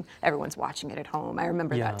about it, and everyone's watching it at home. I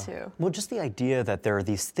remember that too. Well, just the idea that there are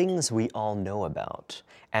these things we all know about,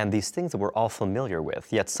 and these things that we're all familiar with,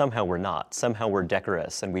 yet somehow we're not. Somehow we're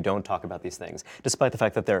decorous, and we don't talk about these things, despite the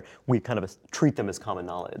fact that we kind of treat them as common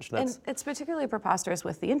knowledge. And it's particularly preposterous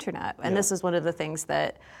with the internet. And this is one of the things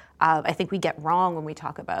that I think we get wrong when we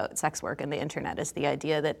talk about sex work and the internet, is the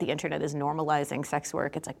idea that the internet is normalizing sex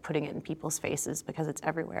work. It's like putting it in people's faces because it's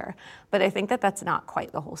everywhere. But I think that that's not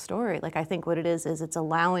quite the whole story. Like, I think what it is it's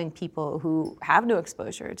allowing people who have no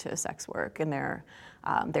exposure to sex work in their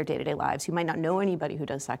day-to-day lives, who might not know anybody who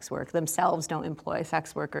does sex work, themselves don't employ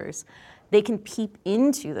sex workers. They can peep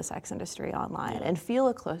into the sex industry online and feel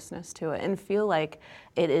a closeness to it and feel like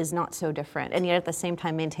it is not so different, and yet at the same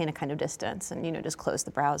time maintain a kind of distance and, just close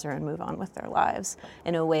the browser and move on with their lives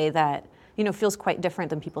in a way that, feels quite different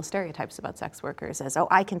than people's stereotypes about sex workers as, oh,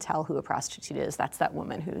 I can tell who a prostitute is. That's that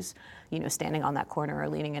woman who's, standing on that corner or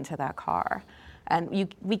leaning into that car. And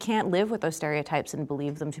we can't live with those stereotypes and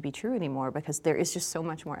believe them to be true anymore, because there is just so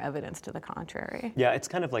much more evidence to the contrary. Yeah, it's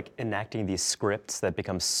kind of like enacting these scripts that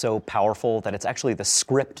become so powerful that it's actually the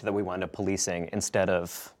script that we wind up policing instead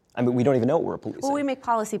of, we don't even know what we're policing. Well, we make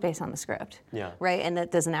policy based on the script, right? And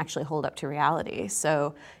that doesn't actually hold up to reality.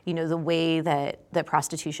 So, the way that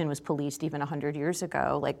prostitution was policed even 100 years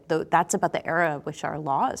ago, that's about the era of which our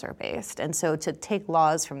laws are based. And so to take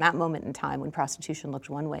laws from that moment in time when prostitution looked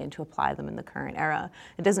one way and to apply them in the current era,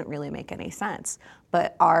 it doesn't really make any sense.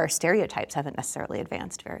 But our stereotypes haven't necessarily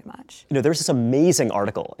advanced very much. There was this amazing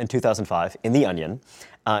article in 2005 in The Onion,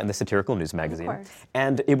 in the satirical news magazine,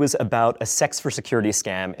 and it was about a sex for security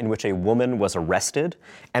scam in which a woman was arrested.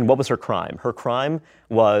 And what was her crime? Her crime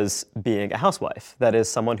was being a housewife. That is,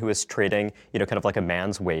 someone who is trading, kind of like a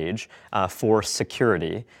man's wage for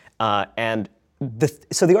security. So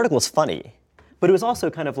the article was funny, but it was also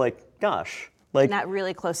kind of like, gosh. In that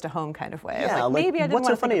really close to home kind of way. Yeah, maybe I didn't what's want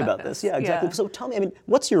so to funny think about this? Yeah, exactly. So tell me,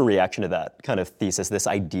 what's your reaction to that kind of thesis, this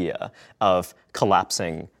idea of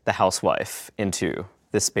collapsing the housewife into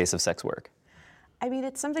this space of sex work?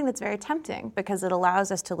 It's something that's very tempting, because it allows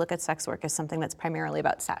us to look at sex work as something that's primarily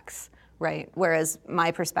about sex, right? Whereas my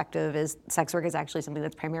perspective is sex work is actually something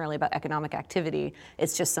that's primarily about economic activity.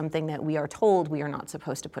 It's just something that we are told we are not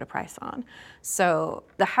supposed to put a price on. So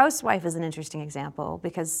the housewife is an interesting example,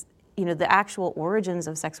 because the actual origins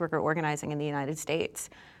of sex worker organizing in the United States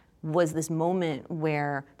was this moment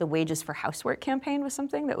where the Wages for Housework campaign was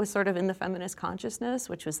something that was sort of in the feminist consciousness,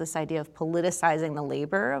 which was this idea of politicizing the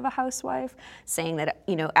labor of a housewife, saying that,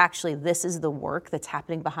 actually this is the work that's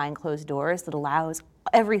happening behind closed doors that allows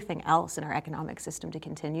everything else in our economic system to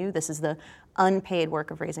continue. This is the unpaid work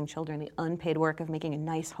of raising children, the unpaid work of making a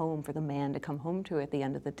nice home for the man to come home to at the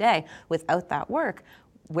end of the day. Without that work,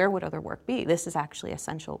 where would other work be? This is actually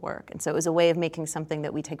essential work. And so it was a way of making something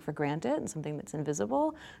that we take for granted and something that's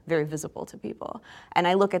invisible, very visible to people. And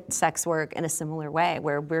I look at sex work in a similar way,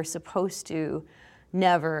 where we're supposed to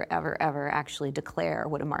never, ever, ever actually declare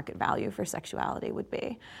what a market value for sexuality would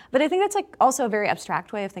be. But I think that's also a very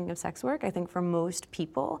abstract way of thinking of sex work. I think for most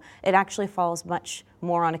people, it actually falls much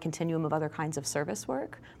more on a continuum of other kinds of service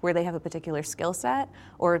work, where they have a particular skill set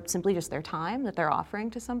or simply just their time that they're offering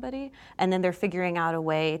to somebody, and then they're figuring out a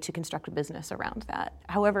way to construct a business around that,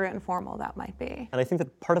 however informal that might be. And I think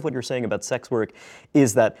that part of what you're saying about sex work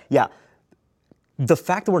is that, the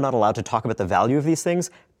fact that we're not allowed to talk about the value of these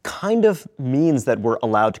things kind of means that we're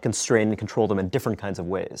allowed to constrain and control them in different kinds of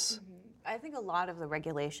ways. I think a lot of the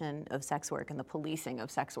regulation of sex work and the policing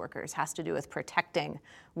of sex workers has to do with protecting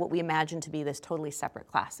what we imagine to be this totally separate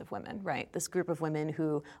class of women, right? This group of women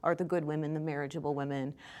who are the good women, the marriageable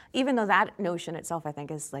women, even though that notion itself, I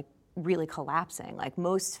think, is really collapsing.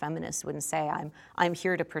 Most feminists wouldn't say, I'm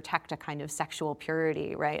here to protect a kind of sexual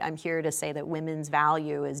purity, right? I'm here to say that women's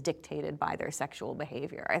value is dictated by their sexual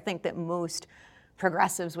behavior. I think that most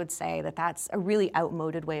progressives would say that that's a really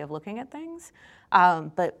outmoded way of looking at things.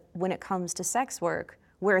 But when it comes to sex work,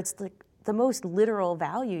 where it's the most literal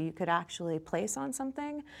value you could actually place on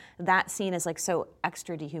something, that's seen as so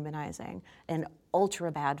extra dehumanizing and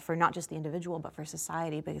ultra bad for not just the individual but for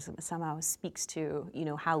society, because it somehow speaks to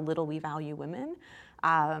how little we value women.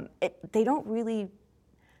 They don't really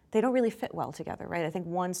fit well together, right? I think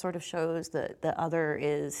one sort of shows that the other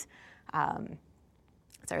is.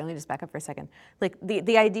 Sorry, let me just back up for a second.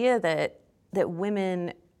 The idea that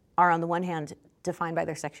women are on the one hand defined by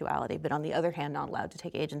their sexuality, but on the other hand not allowed to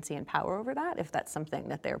take agency and power over that, if that's something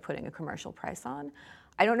that they're putting a commercial price on,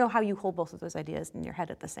 I don't know how you hold both of those ideas in your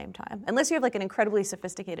head at the same time, unless you have like an incredibly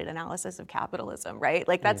sophisticated analysis of capitalism, right?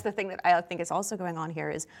 Like that's the thing that I think is also going on here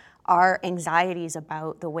is our anxieties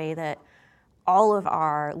about the way that all of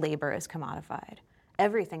our labor is commodified.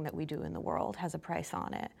 Everything that we do in the world has a price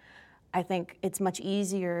on it. I think it's much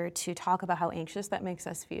easier to talk about how anxious that makes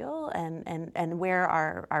us feel and where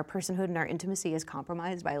our personhood and our intimacy is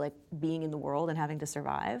compromised by like being in the world and having to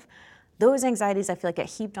survive. Those anxieties, I feel like, get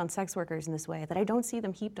heaped on sex workers in this way that I don't see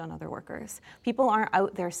them heaped on other workers. People aren't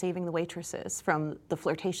out there saving the waitresses from the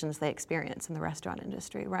flirtations they experience in the restaurant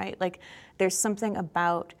industry, right? Like, there's something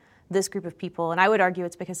about this group of people, and I would argue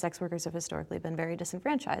it's because sex workers have historically been very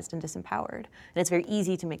disenfranchised and disempowered. And it's very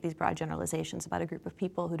easy to make these broad generalizations about a group of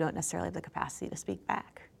people who don't necessarily have the capacity to speak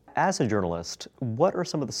back. As a journalist, what are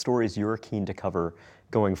some of the stories you're keen to cover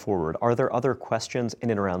going forward? Are there other questions in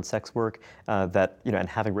and around sex work that, and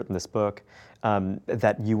having written this book,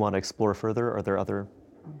 that you want to explore further? Are there other?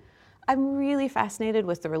 I'm really fascinated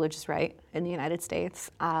with the religious right in the United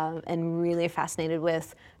States, and really fascinated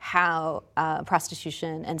with how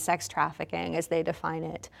prostitution and sex trafficking, as they define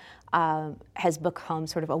it, has become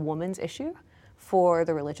sort of a woman's issue for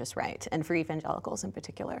the religious right and for evangelicals in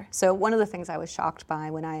particular. So one of the things I was shocked by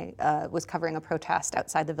when I was covering a protest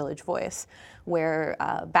outside the Village Voice, where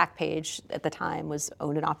Backpage at the time was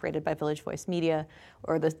owned and operated by Village Voice Media,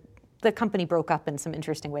 or the company broke up in some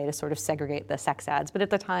interesting way to sort of segregate the sex ads. But at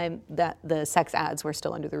the time, that the sex ads were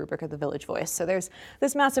still under the rubric of the Village Voice. So there's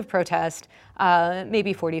this massive protest,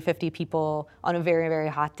 maybe 40, 50 people on a very, very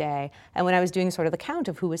hot day. And when I was doing sort of the count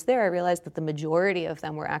of who was there, I realized that the majority of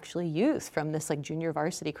them were actually youth from this like junior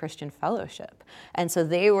varsity Christian fellowship. And so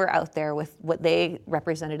they were out there with what they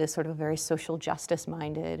represented as sort of a very social justice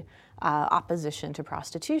minded opposition to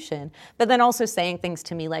prostitution, but then also saying things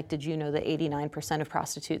to me like, did you know that 89% of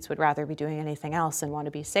prostitutes would rather be doing anything else and want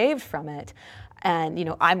to be saved from it?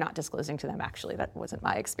 And, I'm not disclosing to them, actually, that wasn't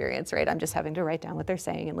my experience, right? I'm just having to write down what they're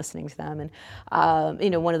saying and listening to them. And,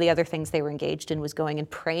 one of the other things they were engaged in was going and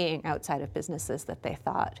praying outside of businesses that they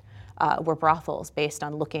thought were brothels based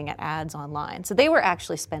on looking at ads online. So they were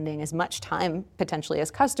actually spending as much time potentially as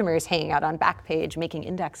customers hanging out on Backpage, making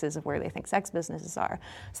indexes of where they think sex businesses are.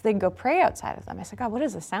 So they can go pray outside of them. I said, God, what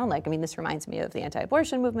does this sound like? I mean, this reminds me of the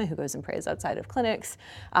anti-abortion movement who goes and prays outside of clinics.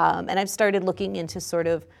 And I've started looking into sort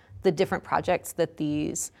of the different projects that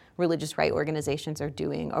these religious right organizations are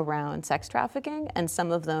doing around sex trafficking, and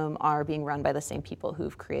some of them are being run by the same people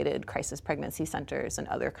who've created crisis pregnancy centers and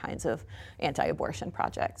other kinds of anti-abortion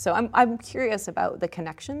projects. So I'm curious about the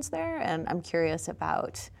connections there, and I'm curious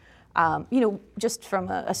about, just from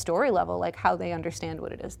a story level, like how they understand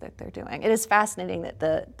what it is that they're doing. It is fascinating that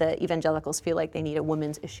the evangelicals feel like they need a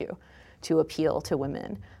women's issue to appeal to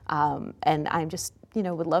women, and I'm just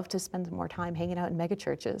would love to spend more time hanging out in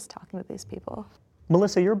megachurches talking with these people.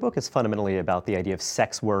 Melissa, your book is fundamentally about the idea of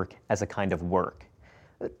sex work as a kind of work.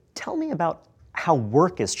 Tell me about how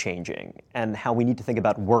work is changing and how we need to think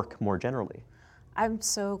about work more generally. I'm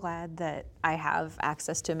so glad that I have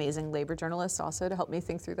access to amazing labor journalists also to help me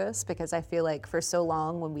think through this, because I feel like for so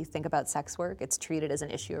long when we think about sex work, it's treated as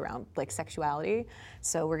an issue around like sexuality.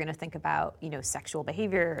 So we're going to think about, sexual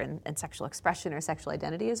behavior and sexual expression or sexual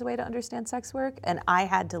identity as a way to understand sex work. And I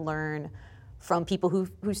had to learn from people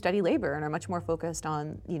who study labor and are much more focused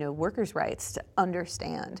on, workers' rights to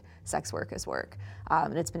understand sex work as work.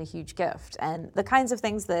 And it's been a huge gift. And the kinds of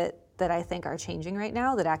things that I think are changing right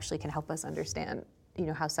now that actually can help us understand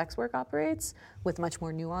how sex work operates with much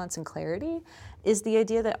more nuance and clarity is the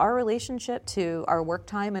idea that our relationship to our work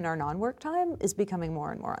time and our non-work time is becoming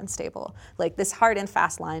more and more unstable. Like this hard and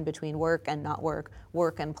fast line between work and not work,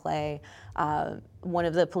 work and play. One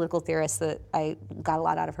of the political theorists that I got a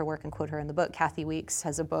lot out of her work and quote her in the book, Kathy Weeks,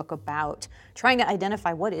 has a book about trying to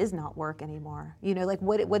identify what is not work anymore. Like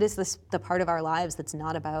what is the part of our lives that's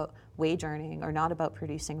not about wage earning or not about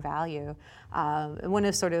producing value. And one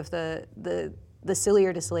of sort of the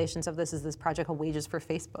sillier distillations of this is this project called Wages for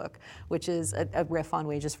Facebook, which is a riff on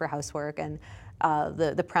wages for housework. And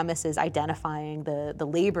the premise is identifying the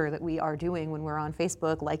labor that we are doing when we're on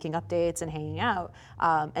Facebook, liking updates and hanging out,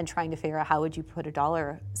 and trying to figure out how would you put a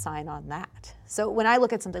dollar sign on that. So when I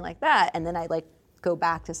look at something like that, and then I go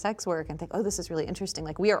back to sex work and think, oh, this is really interesting.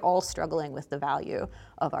 Like we are all struggling with the value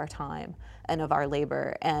of our time and of our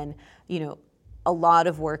labor. And, a lot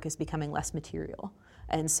of work is becoming less material.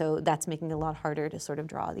 And so that's making it a lot harder to sort of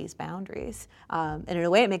draw these boundaries. And in a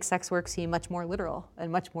way, it makes sex work seem much more literal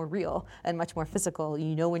and much more real and much more physical.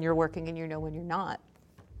 You know when you're working and you know when you're not.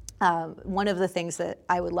 One of the things that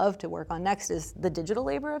I would love to work on next is the digital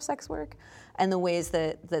labor of sex work and the ways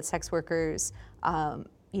that sex workers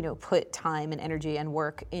put time and energy and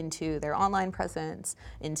work into their online presence,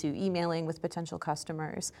 into emailing with potential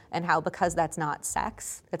customers, and how because that's not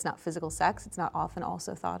sex, it's not physical sex, it's not often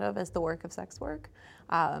also thought of as the work of sex work.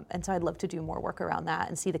 And so I'd love to do more work around that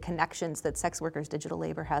and see the connections that sex workers' digital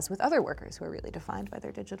labor has with other workers who are really defined by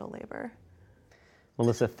their digital labor.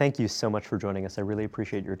 Melissa, thank you so much for joining us. I really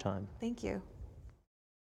appreciate your time. Thank you.